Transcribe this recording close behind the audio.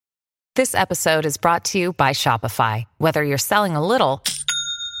This episode is brought to you by Shopify. Whether you're selling a little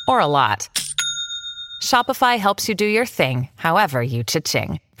or a lot, Shopify helps you do your thing, however you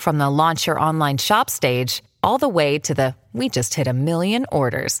cha-ching. From the launch your online shop stage, all the way to the we just hit 1 million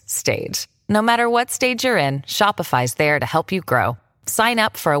orders stage. No matter what stage you're in, Shopify's there to help you grow. Sign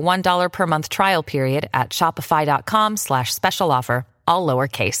up for a $1 per month trial period at shopify.com/special offer, all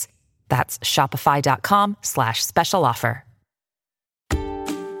lowercase. That's shopify.com/special offer.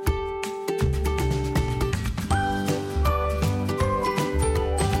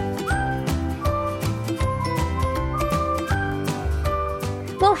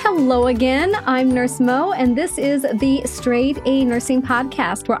 Well, hello again. I'm Nurse Mo, and this is the Straight A Nursing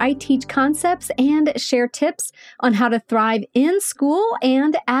Podcast, where I teach concepts and share tips on how to thrive in school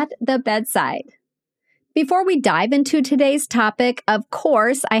and at the bedside. Before we dive into today's topic, of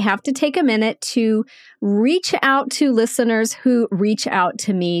course, I have to take a minute to reach out to listeners who reach out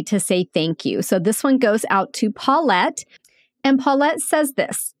to me to say thank you. So this one goes out to Paulette, and Paulette says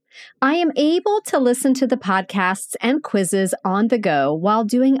this: I am able to listen to the podcasts and quizzes on the go while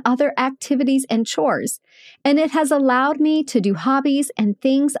doing other activities and chores, and it has allowed me to do hobbies and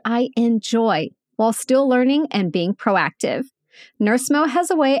things I enjoy while still learning and being proactive. Nurse Mo has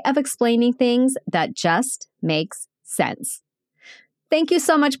a way of explaining things that just makes sense. Thank you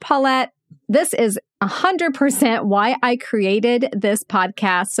so much, Paulette. This is 100% why I created this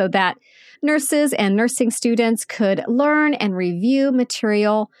podcast, so that nurses and nursing students could learn and review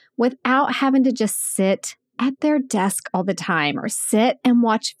material without having to just sit at their desk all the time or sit and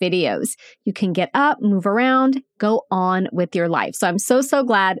watch videos. You can get up, move around, go on with your life. So I'm so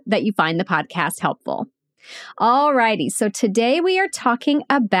glad that you find the podcast helpful. Alrighty, so today we are talking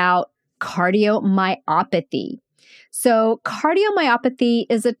about cardiomyopathy. So cardiomyopathy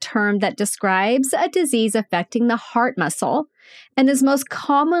is a term that describes a disease affecting the heart muscle and is most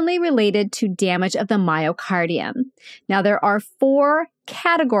commonly related to damage of the myocardium. Now, there are 4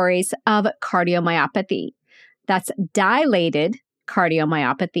 categories of cardiomyopathy. That's dilated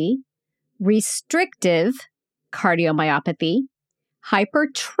cardiomyopathy, restrictive cardiomyopathy,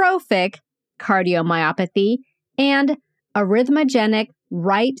 hypertrophic cardiomyopathy, and arrhythmogenic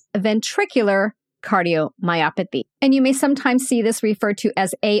right ventricular cardiomyopathy. And you may sometimes see this referred to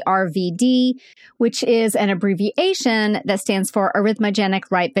as ARVD, which is an abbreviation that stands for arrhythmogenic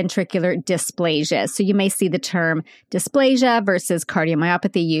right ventricular dysplasia. So you may see the term dysplasia versus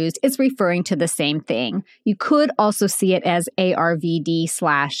cardiomyopathy used. It's referring to the same thing. You could also see it as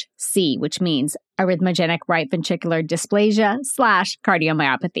ARVD/C, which means arrhythmogenic right ventricular dysplasia /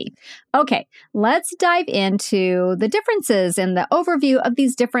 cardiomyopathy. Okay, let's dive into the differences in the overview of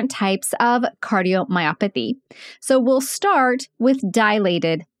these different types of cardiomyopathy. So we'll start with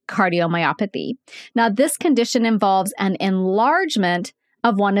dilated cardiomyopathy. Now, this condition involves an enlargement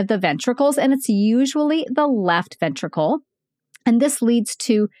of one of the ventricles, and it's usually the left ventricle. And this leads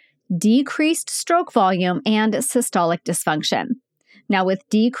to decreased stroke volume and systolic dysfunction. Now, with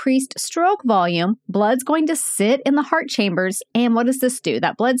decreased stroke volume, blood's going to sit in the heart chambers. And what does this do?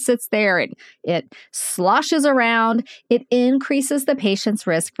 That blood sits there, it sloshes around. It increases the patient's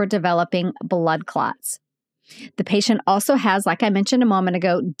risk for developing blood clots. The patient also has, like I mentioned a moment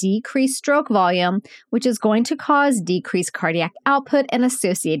ago, decreased stroke volume, which is going to cause decreased cardiac output and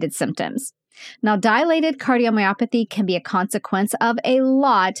associated symptoms. Now, dilated cardiomyopathy can be a consequence of a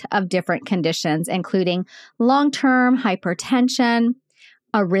lot of different conditions, including long-term hypertension,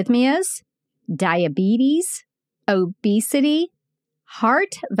 arrhythmias, diabetes, obesity,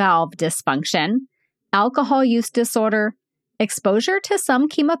 heart valve dysfunction, alcohol use disorder, exposure to some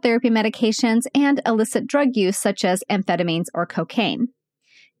chemotherapy medications, and illicit drug use such as amphetamines or cocaine.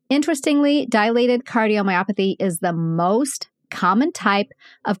 Interestingly, dilated cardiomyopathy is the most common type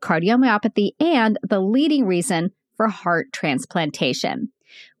of cardiomyopathy and the leading reason for heart transplantation.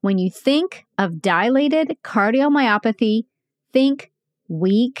 When you think of dilated cardiomyopathy, think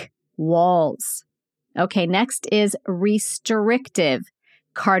weak walls. Okay, next is restrictive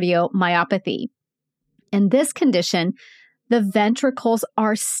cardiomyopathy. In this condition, the ventricles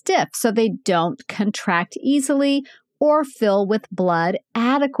are stiff, so they don't contract easily or fill with blood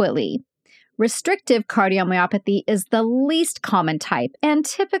adequately. Restrictive cardiomyopathy is the least common type and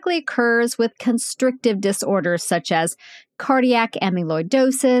typically occurs with constrictive disorders such as cardiac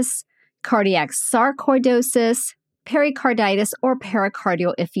amyloidosis, cardiac sarcoidosis, pericarditis, or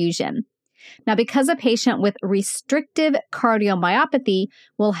pericardial effusion. Now, because a patient with restrictive cardiomyopathy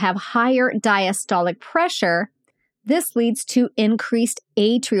will have higher diastolic pressure, this leads to increased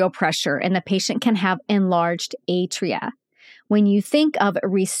atrial pressure, and the patient can have enlarged atria. When you think of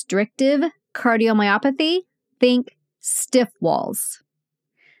restrictive cardiomyopathy, think stiff walls.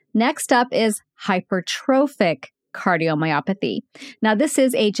 Next up is hypertrophic cardiomyopathy. Now, this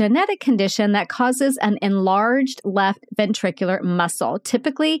is a genetic condition that causes an enlarged left ventricular muscle.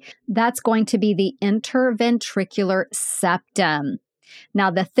 Typically, that's going to be the interventricular septum.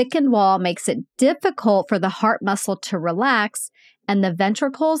 Now, the thickened wall makes it difficult for the heart muscle to relax, and the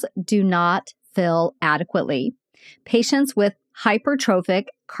ventricles do not fill adequately. Patients with hypertrophic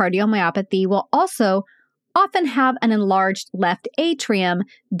cardiomyopathy will also often have an enlarged left atrium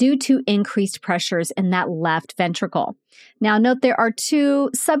due to increased pressures in that left ventricle. Now, note there are two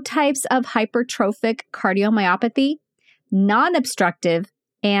subtypes of hypertrophic cardiomyopathy: non-obstructive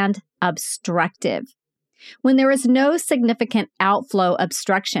and obstructive. When there is no significant outflow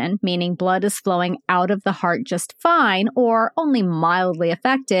obstruction, meaning blood is flowing out of the heart just fine or only mildly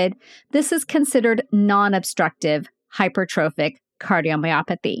affected, this is considered non-obstructive hypertrophic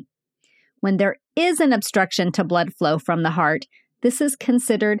cardiomyopathy. When there is an obstruction to blood flow from the heart, this is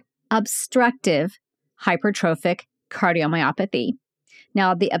considered obstructive hypertrophic cardiomyopathy.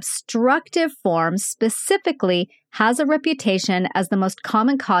 Now, the obstructive form specifically has a reputation as the most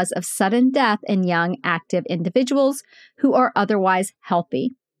common cause of sudden death in young, active individuals who are otherwise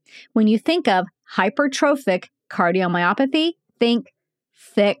healthy. When you think of hypertrophic cardiomyopathy, think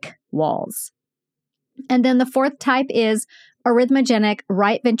thick walls. And then the fourth type is arrhythmogenic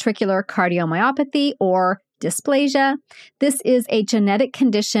right ventricular cardiomyopathy, or dysplasia. This is a genetic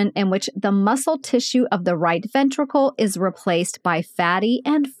condition in which the muscle tissue of the right ventricle is replaced by fatty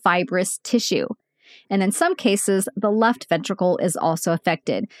and fibrous tissue. And in some cases, the left ventricle is also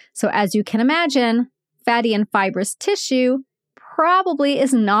affected. So as you can imagine, fatty and fibrous tissue probably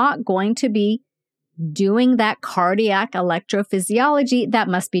is not going to be doing that cardiac electrophysiology that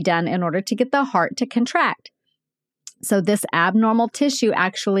must be done in order to get the heart to contract. So this abnormal tissue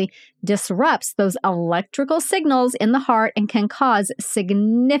actually disrupts those electrical signals in the heart and can cause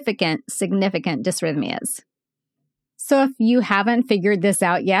significant dysrhythmias. So if you haven't figured this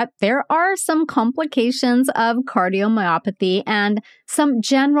out yet, there are some complications of cardiomyopathy, and some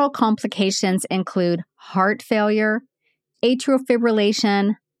general complications include heart failure, atrial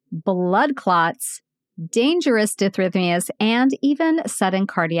fibrillation, blood clots, dangerous dysrhythmias, and even sudden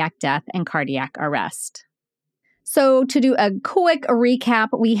cardiac death and cardiac arrest. So to do a quick recap,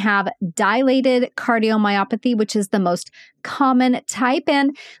 we have dilated cardiomyopathy, which is the most common type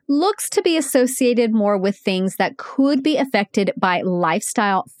and looks to be associated more with things that could be affected by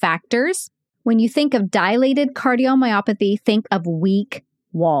lifestyle factors. When you think of dilated cardiomyopathy, think of weak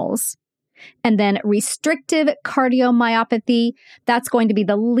walls. And then restrictive cardiomyopathy, that's going to be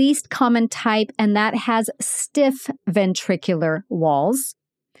the least common type, and that has stiff ventricular walls.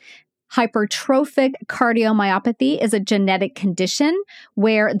 Hypertrophic cardiomyopathy is a genetic condition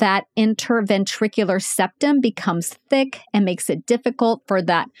where that interventricular septum becomes thick and makes it difficult for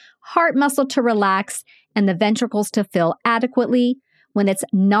that heart muscle to relax and the ventricles to fill adequately. When it's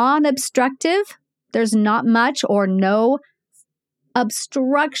non-obstructive, there's not much or no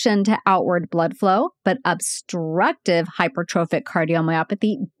obstruction to outward blood flow, but obstructive hypertrophic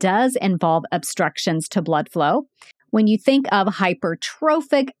cardiomyopathy does involve obstructions to blood flow. When you think of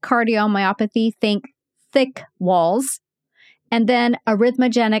hypertrophic cardiomyopathy, think thick walls. And then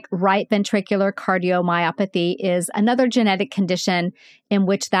arrhythmogenic right ventricular cardiomyopathy is another genetic condition in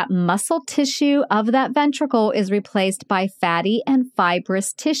which that muscle tissue of that ventricle is replaced by fatty and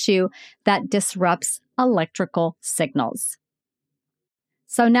fibrous tissue that disrupts electrical signals.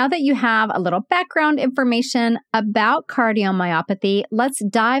 So now that you have a little background information about cardiomyopathy, let's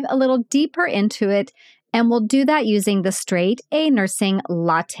dive a little deeper into it. And we'll do that using the straight A nursing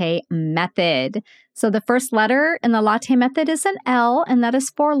latte method. So the first letter in the latte method is an L, and that is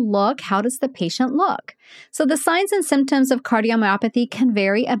for look. How does the patient look? So the signs and symptoms of cardiomyopathy can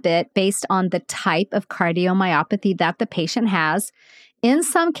vary a bit based on the type of cardiomyopathy that the patient has. In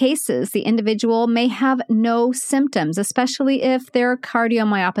some cases, the individual may have no symptoms, especially if their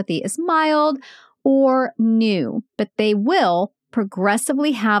cardiomyopathy is mild or new, but they will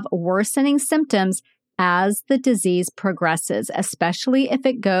progressively have worsening symptoms as the disease progresses, especially if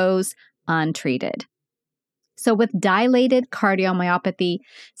it goes untreated. So with dilated cardiomyopathy,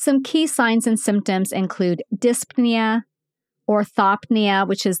 some key signs and symptoms include dyspnea, orthopnea,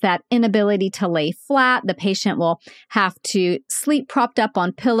 which is that inability to lay flat. The patient will have to sleep propped up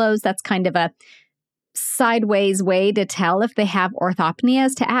on pillows. That's kind of a sideways way to tell if they have orthopnea,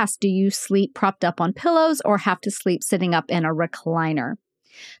 is to ask, do you sleep propped up on pillows or have to sleep sitting up in a recliner?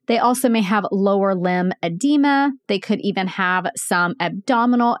 They also may have lower limb edema. They could even have some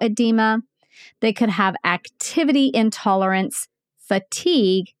abdominal edema. They could have activity intolerance,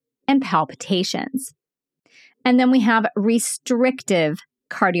 fatigue, and palpitations. And then we have restrictive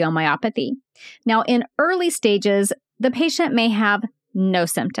cardiomyopathy. Now, in early stages, the patient may have no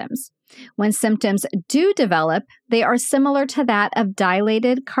symptoms. When symptoms do develop, they are similar to that of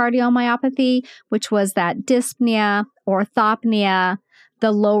dilated cardiomyopathy, which was that dyspnea, orthopnea,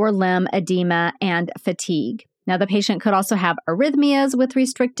 the lower limb edema, and fatigue. Now, the patient could also have arrhythmias with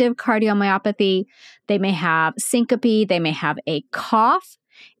restrictive cardiomyopathy. They may have syncope, they may have a cough,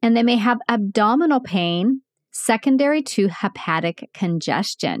 and they may have abdominal pain secondary to hepatic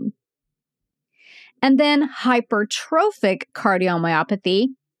congestion. And then hypertrophic cardiomyopathy.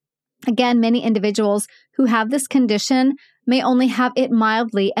 Again, many individuals who have this condition may only have it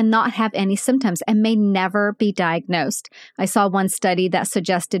mildly and not have any symptoms and may never be diagnosed. I saw one study that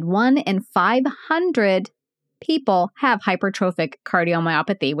suggested 1 in 500 people have hypertrophic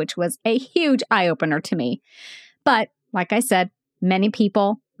cardiomyopathy, which was a huge eye-opener to me. But like I said, many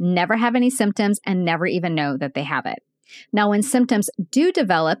people never have any symptoms and never even know that they have it. Now, when symptoms do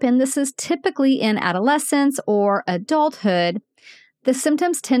develop, and this is typically in adolescence or adulthood, the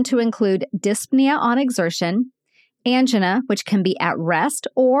symptoms tend to include dyspnea on exertion, angina, which can be at rest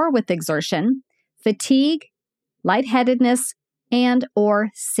or with exertion, fatigue, lightheadedness, and or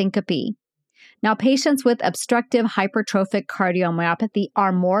syncope. Now, patients with obstructive hypertrophic cardiomyopathy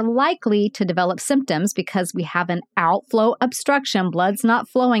are more likely to develop symptoms because we have an outflow obstruction. Blood's not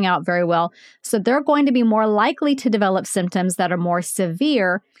flowing out very well. So they're going to be more likely to develop symptoms that are more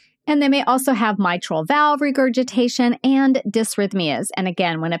severe. And they may also have mitral valve regurgitation and dysrhythmias. And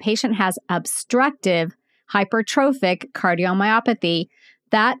again, when a patient has obstructive hypertrophic cardiomyopathy,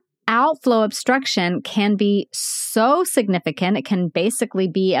 that outflow obstruction can be so significant, it can basically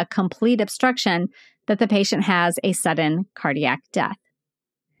be a complete obstruction that the patient has a sudden cardiac death.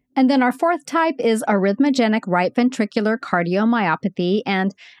 And then our fourth type is arrhythmogenic right ventricular cardiomyopathy.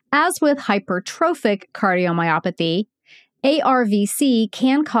 And as with hypertrophic cardiomyopathy, ARVC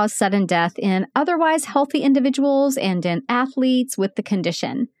can cause sudden death in otherwise healthy individuals and in athletes with the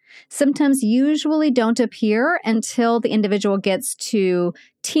condition. Symptoms usually don't appear until the individual gets to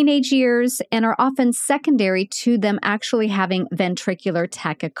teenage years and are often secondary to them actually having ventricular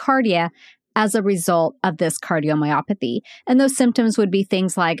tachycardia as a result of this cardiomyopathy. And those symptoms would be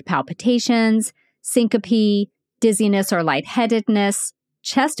things like palpitations, syncope, dizziness or lightheadedness,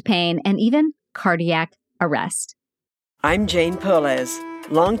 chest pain, and even cardiac arrest. I'm Jane Perlez,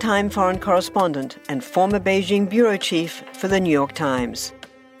 longtime foreign correspondent and former Beijing bureau chief for the New York Times.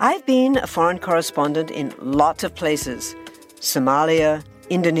 I've been a foreign correspondent in lots of places, Somalia,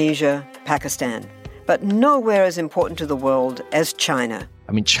 Indonesia, Pakistan, but nowhere as important to the world as China.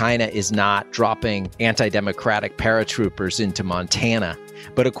 I mean, China is not dropping anti-democratic paratroopers into Montana.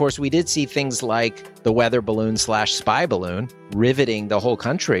 But of course, we did see things like the weather balloon/spy balloon riveting the whole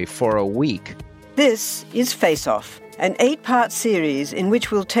country for a week. This is Face Off, an 8-part series in which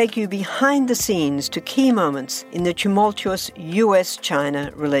we'll take you behind the scenes to key moments in the tumultuous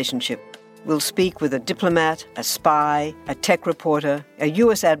U.S.-China relationship. We'll speak with a diplomat, a spy, a tech reporter, a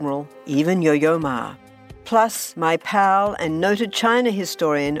U.S. admiral, even Yo-Yo Ma. Plus, my pal and noted China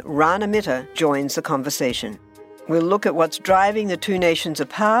historian Rana Mitter joins the conversation. We'll look at what's driving the two nations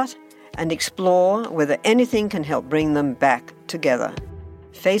apart and explore whether anything can help bring them back together.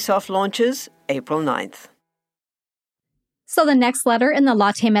 Face Off launches April 9th. So the next letter in the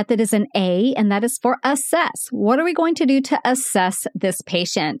latte method is an A, and that is for assess. What are we going to do to assess this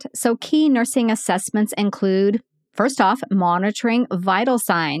patient? So key nursing assessments include, first off, monitoring vital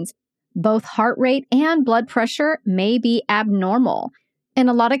signs. Both heart rate and blood pressure may be abnormal. In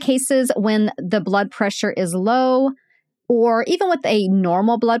a lot of cases, when the blood pressure is low, or even with a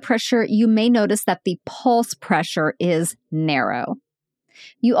normal blood pressure, you may notice that the pulse pressure is narrow.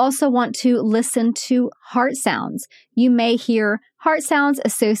 You also want to listen to heart sounds. You may hear heart sounds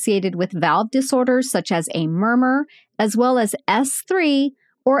associated with valve disorders such as a murmur, as well as S3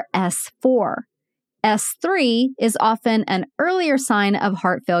 or S4. S3 is often an earlier sign of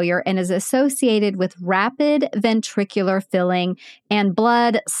heart failure and is associated with rapid ventricular filling and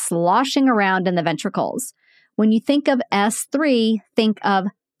blood sloshing around in the ventricles. When you think of S3, think of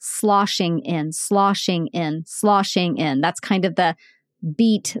sloshing in, sloshing in, sloshing in. That's kind of the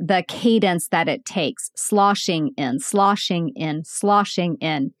beat, the cadence that it takes. Sloshing in, sloshing in, sloshing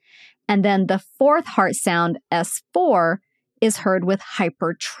in. And then the fourth heart sound, S4, is heard with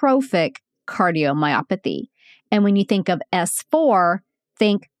hypertrophic cardiomyopathy. And when you think of S4,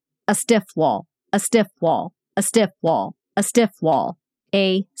 think a stiff wall, a stiff wall, a stiff wall, a stiff wall,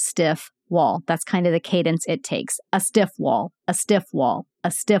 a stiff wall. That's kind of the cadence it takes. A stiff wall, a stiff wall,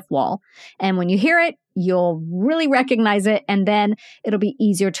 a stiff wall. And when you hear it, you'll really recognize it, and then it'll be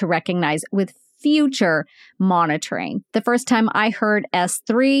easier to recognize with future monitoring. The first time I heard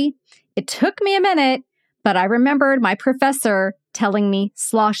S3, it took me a minute, but I remembered my professor telling me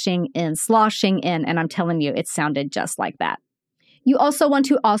sloshing in, and I'm telling you, it sounded just like that. You also want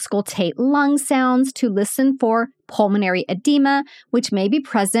to auscultate lung sounds to listen for pulmonary edema, which may be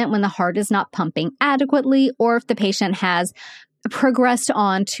present when the heart is not pumping adequately or if the patient has progressed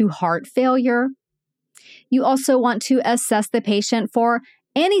on to heart failure. You also want to assess the patient for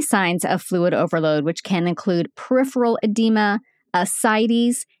any signs of fluid overload, which can include peripheral edema,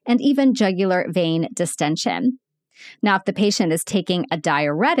 ascites, and even jugular vein distension. Now, if the patient is taking a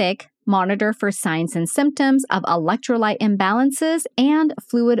diuretic, monitor for signs and symptoms of electrolyte imbalances and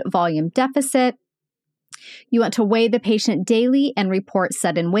fluid volume deficit. You want to weigh the patient daily and report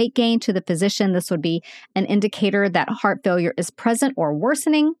sudden weight gain to the physician. This would be an indicator that heart failure is present or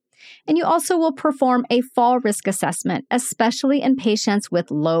worsening. And you also will perform a fall risk assessment, especially in patients with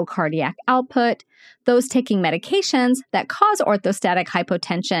low cardiac output, those taking medications that cause orthostatic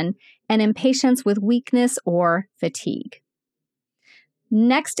hypotension, and in patients with weakness or fatigue.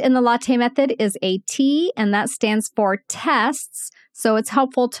 Next in the latte method is a T, and that stands for tests. So it's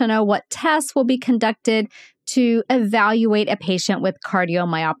helpful to know what tests will be conducted to evaluate a patient with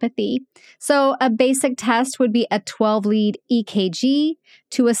cardiomyopathy. So a basic test would be a 12-lead EKG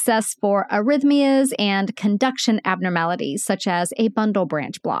to assess for arrhythmias and conduction abnormalities, such as a bundle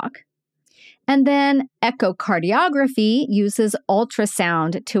branch block. And then echocardiography uses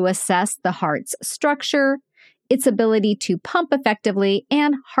ultrasound to assess the heart's structure, its ability to pump effectively,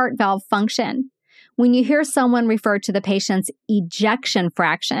 and heart valve function. When you hear someone refer to the patient's ejection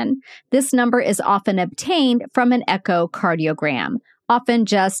fraction, this number is often obtained from an echocardiogram, often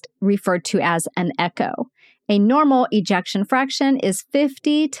just referred to as an echo. A normal ejection fraction is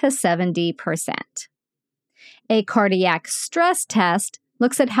 50 to 70%. A cardiac stress test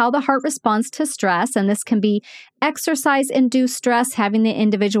looks at how the heart responds to stress, and this can be exercise-induced stress, having the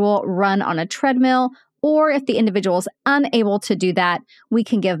individual run on a treadmill, or if the individual is unable to do that, we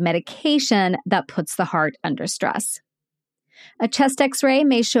can give medication that puts the heart under stress. A chest X-ray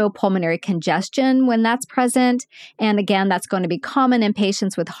may show pulmonary congestion when that's present, and again, that's going to be common in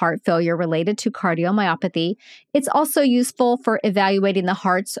patients with heart failure related to cardiomyopathy. It's also useful for evaluating the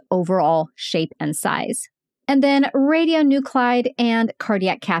heart's overall shape and size. And then radionuclide and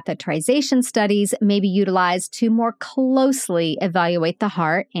cardiac catheterization studies may be utilized to more closely evaluate the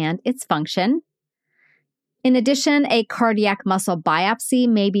heart and its function. In addition, a cardiac muscle biopsy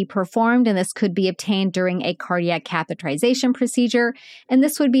may be performed, and this could be obtained during a cardiac catheterization procedure, and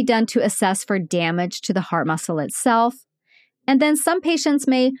this would be done to assess for damage to the heart muscle itself. And then some patients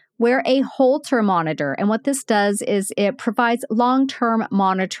may wear a Holter monitor, and what this does is it provides long-term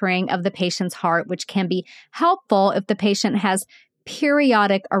monitoring of the patient's heart, which can be helpful if the patient has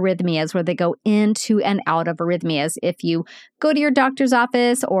periodic arrhythmias where they go into and out of arrhythmias. If you go to your doctor's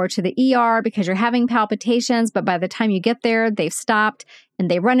office or to the ER because you're having palpitations, but by the time you get there, they've stopped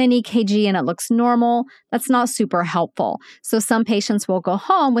and they run an EKG and it looks normal, that's not super helpful. So some patients will go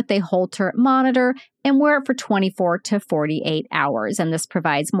home with a Holter monitor and wear it for 24 to 48 hours. And this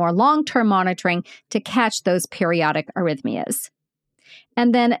provides more long-term monitoring to catch those periodic arrhythmias.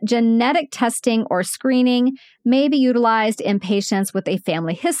 And then genetic testing or screening may be utilized in patients with a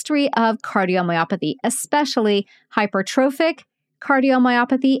family history of cardiomyopathy, especially hypertrophic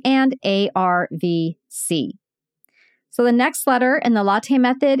cardiomyopathy and ARVC. So the next letter in the latte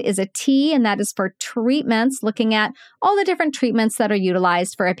method is a T, and that is for treatments, looking at all the different treatments that are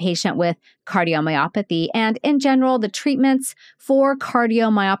utilized for a patient with cardiomyopathy. And in general, the treatments for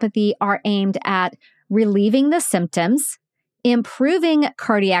cardiomyopathy are aimed at relieving the symptoms, improving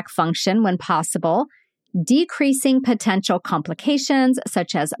cardiac function when possible, decreasing potential complications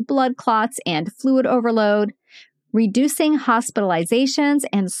such as blood clots and fluid overload, reducing hospitalizations,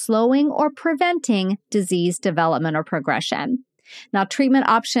 and slowing or preventing disease development or progression. Now, treatment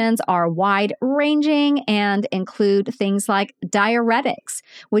options are wide-ranging and include things like diuretics,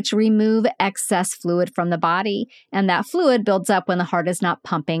 which remove excess fluid from the body, and that fluid builds up when the heart is not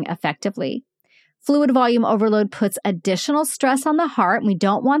pumping effectively. Fluid volume overload puts additional stress on the heart, and we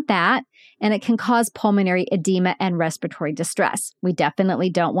don't want that, and it can cause pulmonary edema and respiratory distress. We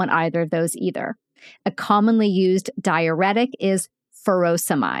definitely don't want either of those either. A commonly used diuretic is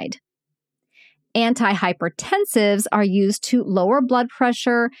furosemide. Antihypertensives are used to lower blood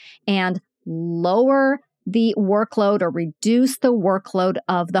pressure and lower the workload or reduce the workload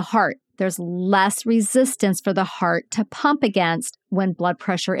of the heart. There's less resistance for the heart to pump against when blood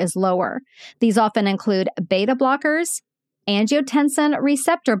pressure is lower. These often include beta blockers, angiotensin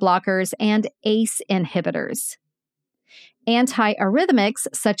receptor blockers, and ACE inhibitors. Antiarrhythmics,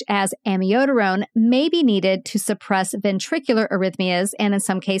 such as amiodarone, may be needed to suppress ventricular arrhythmias and in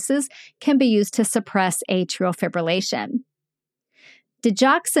some cases can be used to suppress atrial fibrillation.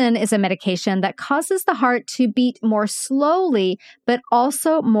 Digoxin is a medication that causes the heart to beat more slowly, but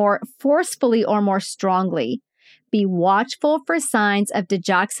also more forcefully or more strongly. Be watchful for signs of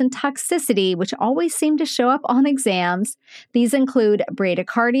digoxin toxicity, which always seem to show up on exams. These include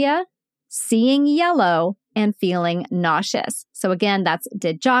bradycardia, seeing yellow, and feeling nauseous. So again, that's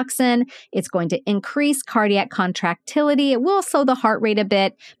digoxin. It's going to increase cardiac contractility. It will slow the heart rate a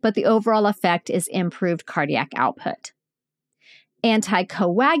bit, but the overall effect is improved cardiac output.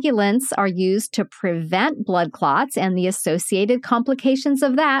 Anticoagulants are used to prevent blood clots and the associated complications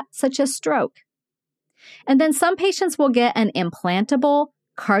of that, such as stroke. And then some patients will get an implantable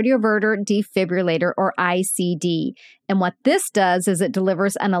cardioverter defibrillator or ICD. And what this does is it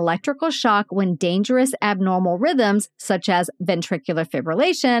delivers an electrical shock when dangerous abnormal rhythms, such as ventricular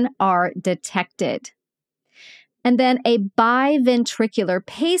fibrillation, are detected. And then a biventricular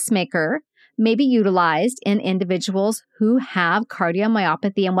pacemaker may be utilized in individuals who have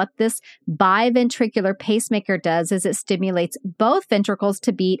cardiomyopathy. And what this biventricular pacemaker does is it stimulates both ventricles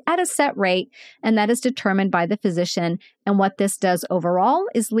to beat at a set rate, and that is determined by the physician. And what this does overall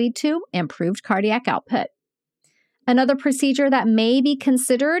is lead to improved cardiac output. Another procedure that may be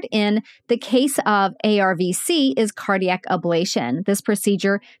considered in the case of ARVC is cardiac ablation. This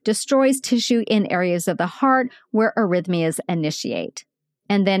procedure destroys tissue in areas of the heart where arrhythmias initiate.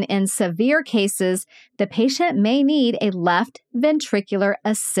 And then in severe cases, the patient may need a left ventricular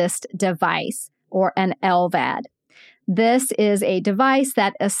assist device, or an LVAD. This is a device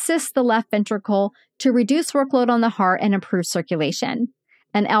that assists the left ventricle to reduce workload on the heart and improve circulation.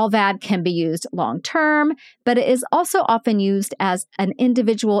 An LVAD can be used long-term, but it is also often used as an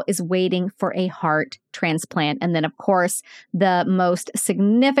individual is waiting for a heart transplant. And then, of course, the most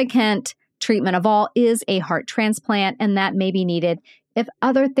significant treatment of all is a heart transplant, and that may be needed if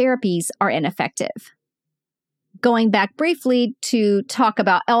other therapies are ineffective. Going back briefly to talk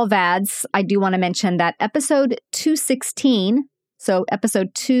about LVADs, I do want to mention that episode 216, so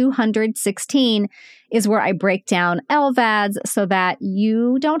episode 216 is where I break down LVADs so that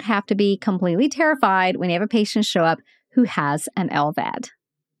you don't have to be completely terrified when you have a patient show up who has an LVAD.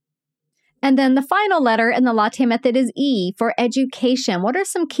 And then the final letter in the latte method is E for education. What are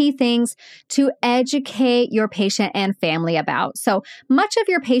some key things to educate your patient and family about? So much of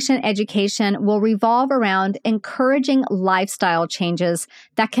your patient education will revolve around encouraging lifestyle changes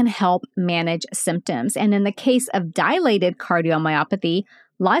that can help manage symptoms. And in the case of dilated cardiomyopathy,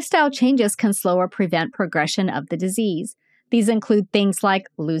 lifestyle changes can slow or prevent progression of the disease. These include things like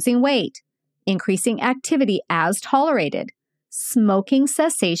losing weight, increasing activity as tolerated, smoking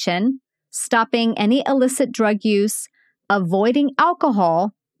cessation, stopping any illicit drug use, avoiding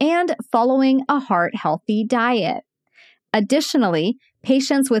alcohol, and following a heart-healthy diet. Additionally,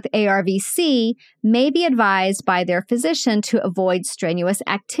 patients with ARVC may be advised by their physician to avoid strenuous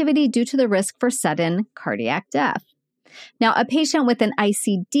activity due to the risk for sudden cardiac death. Now, a patient with an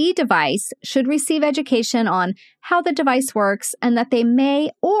ICD device should receive education on how the device works and that they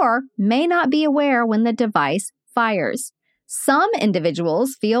may or may not be aware when the device fires. Some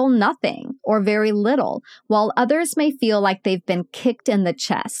individuals feel nothing or very little, while others may feel like they've been kicked in the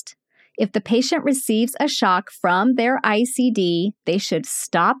chest. If the patient receives a shock from their ICD, they should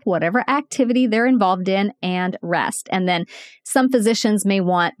stop whatever activity they're involved in and rest. And then some physicians may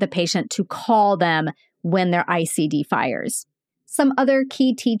want the patient to call them when their ICD fires. Some other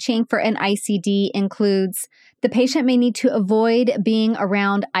key teaching for an ICD includes the patient may need to avoid being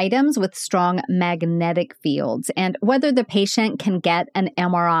around items with strong magnetic fields. And whether the patient can get an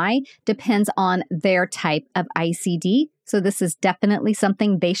MRI depends on their type of ICD. So this is definitely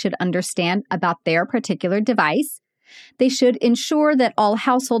something they should understand about their particular device. They should ensure that all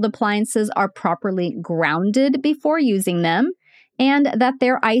household appliances are properly grounded before using them, and that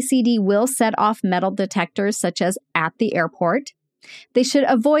their ICD will set off metal detectors such as at the airport. They should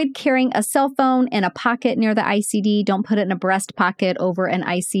avoid carrying a cell phone in a pocket near the ICD. Don't put it in a breast pocket over an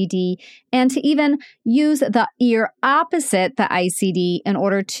ICD. And to even use the ear opposite the ICD in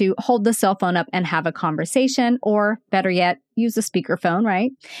order to hold the cell phone up and have a conversation, or better yet, use a speakerphone,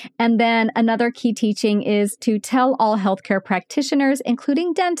 right? And then another key teaching is to tell all healthcare practitioners,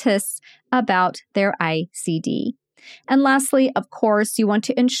 including dentists, about their ICD. And lastly, of course, you want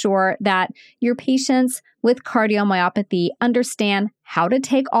to ensure that your patients with cardiomyopathy understand how to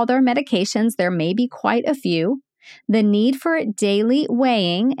take all their medications. There may be quite a few. the need for daily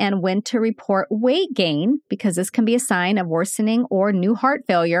weighing and when to report weight gain, because this can be a sign of worsening or new heart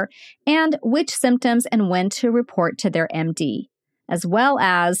failure, and which symptoms and when to report to their MD, as well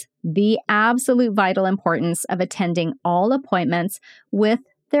as the absolute vital importance of attending all appointments with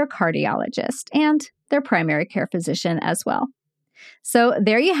their cardiologist and their primary care physician as well. So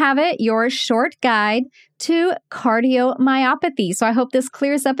there you have it, your short guide to cardiomyopathy. So I hope this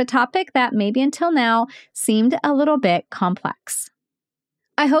clears up a topic that maybe until now seemed a little bit complex.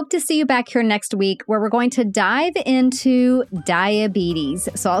 I hope to see you back here next week where we're going to dive into diabetes.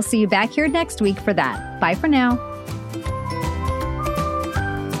 So I'll see you back here next week for that. Bye for now.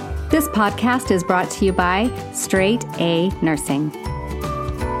 This podcast is brought to you by Straight A Nursing.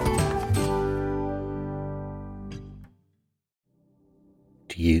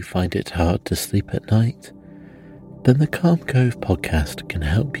 Do you find it hard to sleep at night? Then the Calm Cove podcast can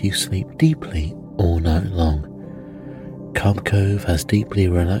help you sleep deeply all night long. Calm Cove has deeply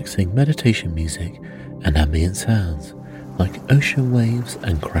relaxing meditation music and ambient sounds like ocean waves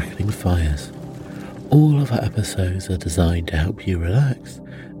and crackling fires. All of our episodes are designed to help you relax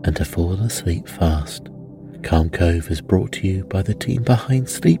and to fall asleep fast. Calm Cove is brought to you by the team behind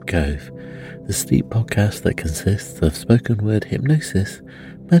Sleep Cove, the sleep podcast that consists of spoken word hypnosis,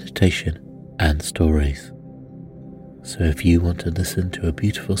 meditation, and stories. So if you want to listen to a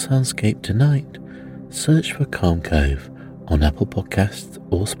beautiful soundscape tonight, search for Calm Cove on Apple Podcasts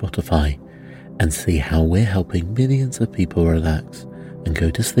or Spotify and see how we're helping millions of people relax and go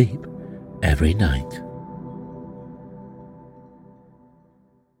to sleep every night.